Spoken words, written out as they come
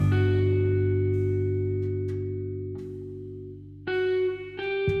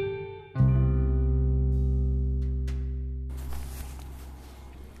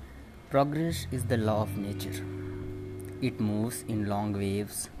Progress is the law of nature. It moves in long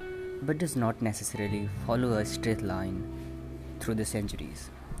waves but does not necessarily follow a straight line through the centuries.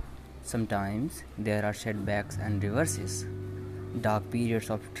 Sometimes there are setbacks and reverses, dark periods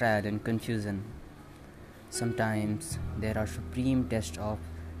of trial and confusion. Sometimes there are supreme tests of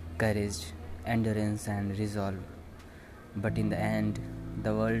courage, endurance, and resolve. But in the end,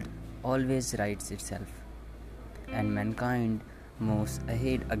 the world always rights itself, and mankind moves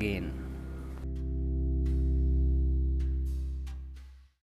ahead again.